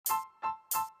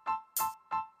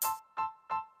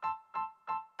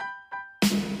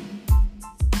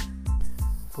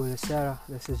Buonasera,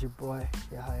 this is your boy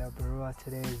Yahya Barua.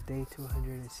 Today is day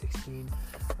 216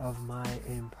 of my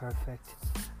imperfect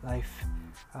life.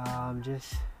 I'm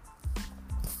just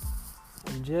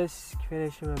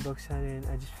finishing my book signing.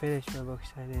 I just finished my book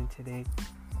signing today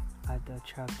at the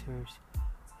chapters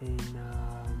in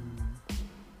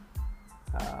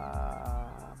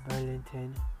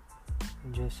Burlington.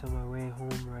 I'm just on my way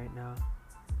home right now,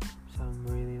 so I'm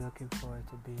really looking forward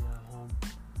to being at home.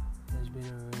 It's been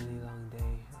a really long day.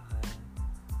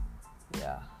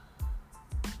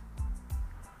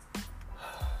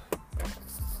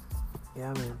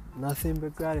 Yeah, man. Nothing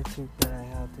but gratitude that I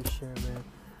have to share, man.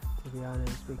 To be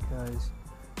honest, because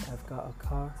I've got a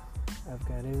car, I've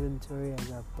got inventory, I've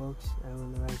got books, I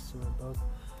own the rights to my book.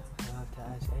 I don't have to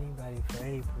ask anybody for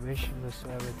any permission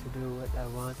whatsoever to do what I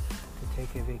want, to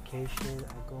take a vacation. I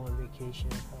go on vacation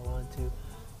if I want to.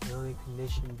 The only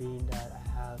condition being that I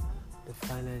have the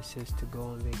finances to go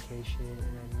on vacation,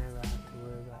 and I never have to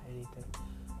worry about anything.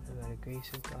 And by the grace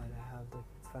of God, I have the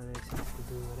finances to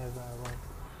do whatever I want,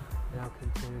 and I'll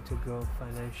continue to grow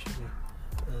financially.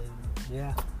 And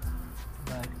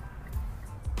but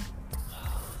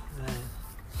man,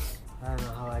 I don't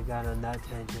know how I got on that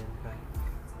tangent, but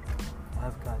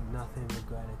I've got nothing but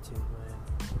gratitude, man,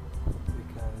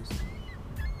 because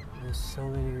there's so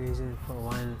many reasons for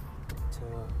one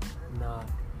to not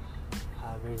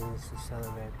have reasons to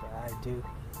celebrate, but I do,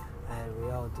 and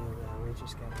we all do, man. We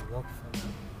just gotta look for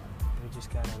them.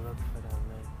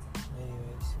 Man.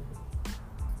 Anyways,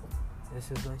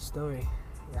 this is my story.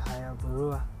 Yahya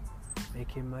Barua,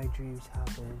 making my dreams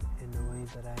happen in the way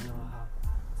that I know how.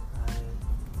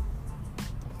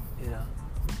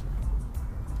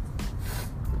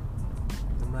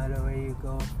 No matter where you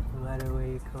go, no matter where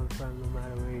you come from, no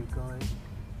matter where you're going,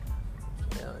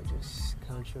 just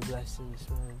count your blessings,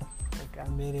 man. Like, I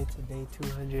made it to day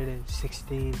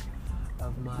 216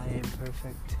 of my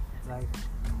imperfect life.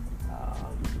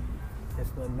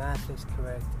 If my math is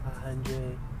correct,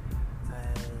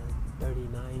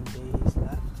 139 days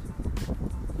left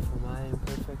for my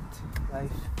imperfect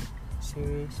life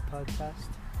series podcast.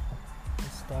 I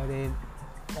started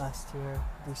last year,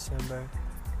 December,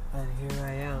 and here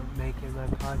I am making my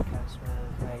podcast,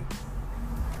 man. Like,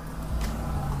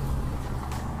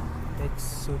 it's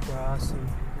super awesome.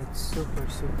 It's super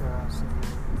awesome.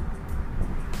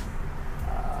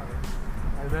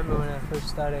 I remember when I first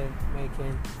started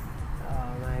making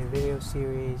my video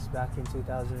series back in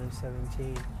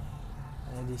 2017.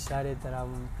 I decided that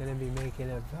I'm gonna be making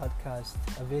a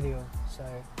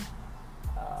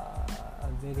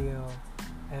video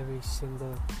every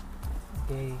single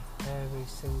day.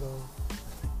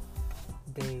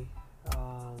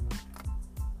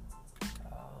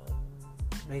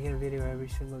 Making a video every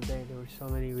single day. There were so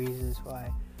many reasons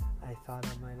why I thought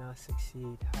I might not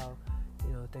succeed, how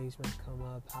things might come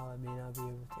up, how I may not be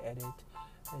able to edit.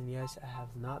 And yes, I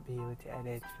have not been able to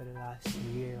edit for the last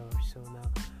year or so now,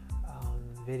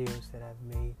 videos that I've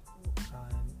made,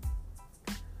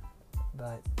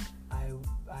 but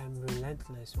I'm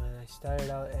relentless, man. I started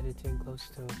out editing close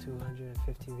to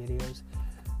 250 videos,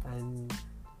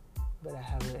 but I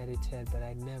haven't edited, but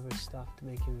I never stopped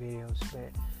making videos.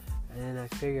 And then I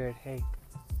figured, hey,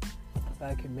 if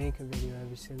I can make a video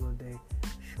every single day,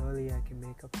 surely I can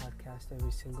make a podcast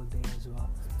every single day as well.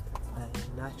 And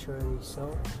naturally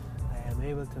so, I am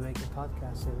able to make a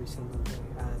podcast every single day.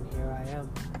 And here I am,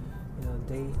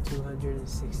 day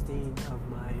 216 of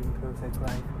my imperfect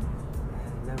life.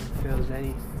 And it never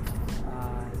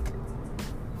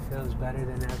feels better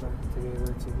than ever to be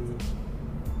able to be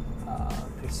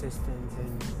persistent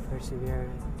and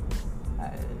persevering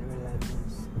and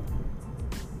relentless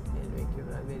in making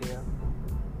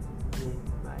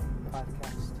my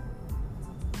podcast.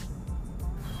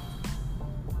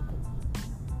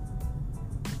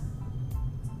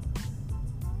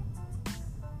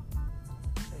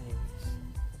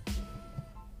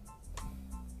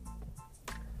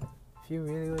 If you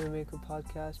really want to make a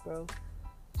podcast, bro,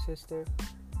 sister,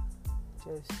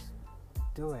 just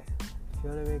do it. If you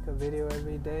want to make a video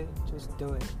every day, just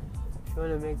do it. If you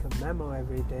want to make a memo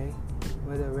every day,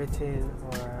 whether written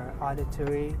or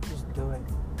auditory, just do it.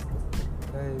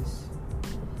 Because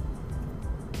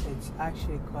it's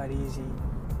actually quite easy.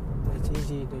 It's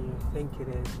easier than you think it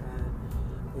is.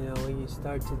 And, when you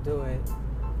start to do it,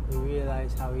 you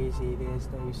realize how easy it is.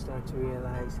 That you start to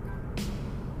realize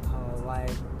why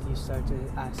you start to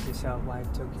ask yourself why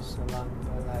it took you so long.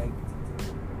 But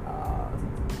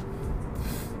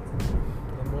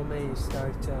the moment you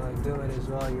start to do it as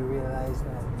well, you realize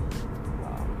that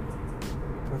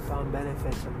profound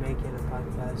benefits of making a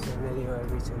podcast or video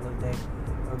every single day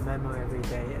or memo every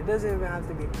day. It doesn't even have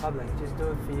to be public. Just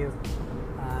do it for you.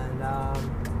 And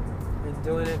in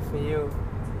doing it for you,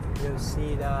 you'll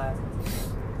see that,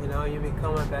 you know, you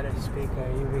become a better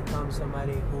speaker. You become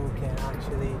somebody who can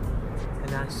actually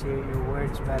enunciate your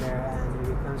words better, and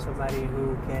you become somebody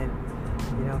who can,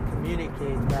 you know,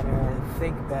 communicate better and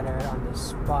think better on the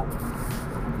spot.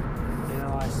 You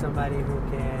know, as somebody who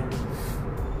can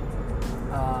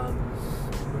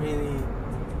really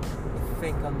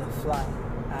think on the fly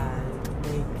and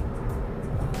make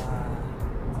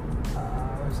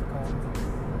what's it called?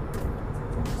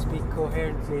 Speak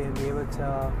coherently and be able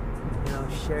to, you know,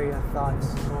 share your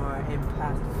thoughts more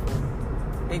impactfully.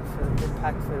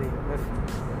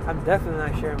 I'm definitely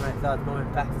not sharing my thoughts more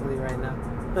impactfully right now.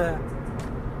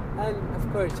 And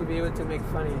of course, to be able to make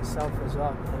fun of yourself as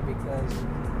well, because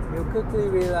you'll quickly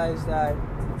realize that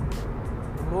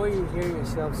the more you hear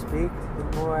yourself speak, the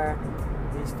more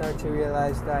you start to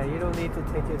realize that you don't need to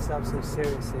take yourself so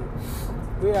seriously.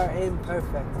 We are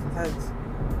imperfect, hence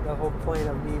the whole point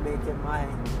of me making my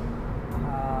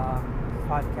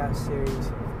podcast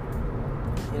series.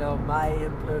 You know, my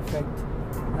imperfect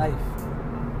life.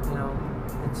 You know,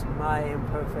 it's my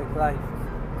imperfect life.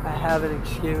 I have an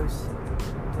excuse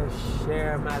to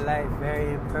share my life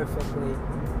very imperfectly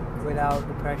without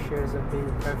the pressures of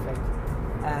being perfect.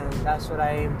 And that's what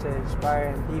I aim to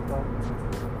inspire in people,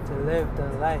 to live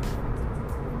their life,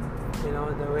 you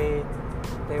know, the way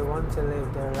they want to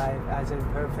live their life, as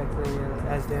imperfectly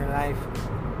as their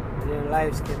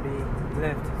lives can be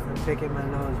lived. I'm picking my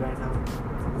nose right now.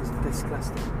 It's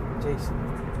disgusting, Jason.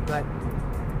 But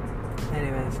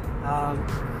anyways,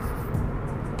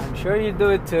 I'm sure you do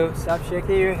it too. Stop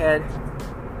shaking your head.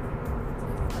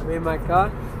 I'm in my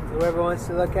car. Whoever wants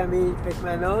to look at me, pick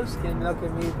my nose, can look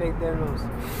at me, pick their nose.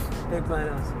 Pick my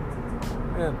nose.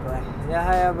 Good boy. Yeah,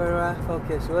 hi,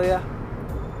 focus, will ya?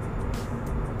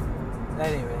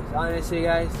 Anyways, honestly,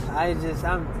 guys,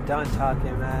 I'm done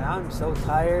talking, man. I'm so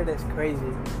tired, it's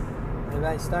crazy. If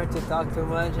I start to talk too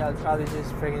much, I'll probably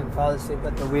just freaking fall asleep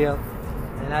at the wheel.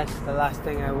 And that's the last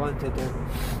thing I want to do.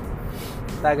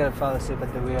 If I gotta fall asleep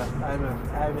at the wheel,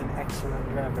 I'm an excellent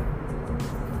driver.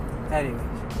 Anyways,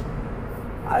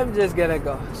 I'm just gonna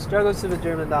go.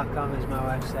 strugglesofthegerman.com is my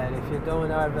website. If you don't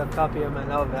have a copy of my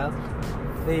novel,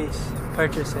 please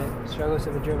purchase it.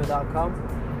 strugglesofthegerman.com.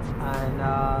 And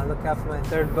look out for my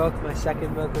third book. My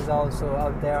second book is also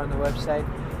out there on the website.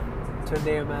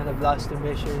 Tunde, A Man of Lost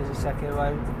Ambition is the second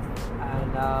one.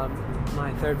 And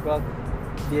my third book,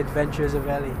 The Adventures of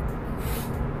Ellie.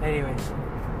 Anyways,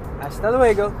 hasta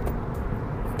luego.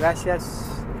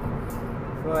 Gracias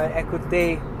por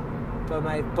escuchar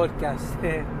my podcast.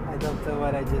 I don't know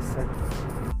what I just said.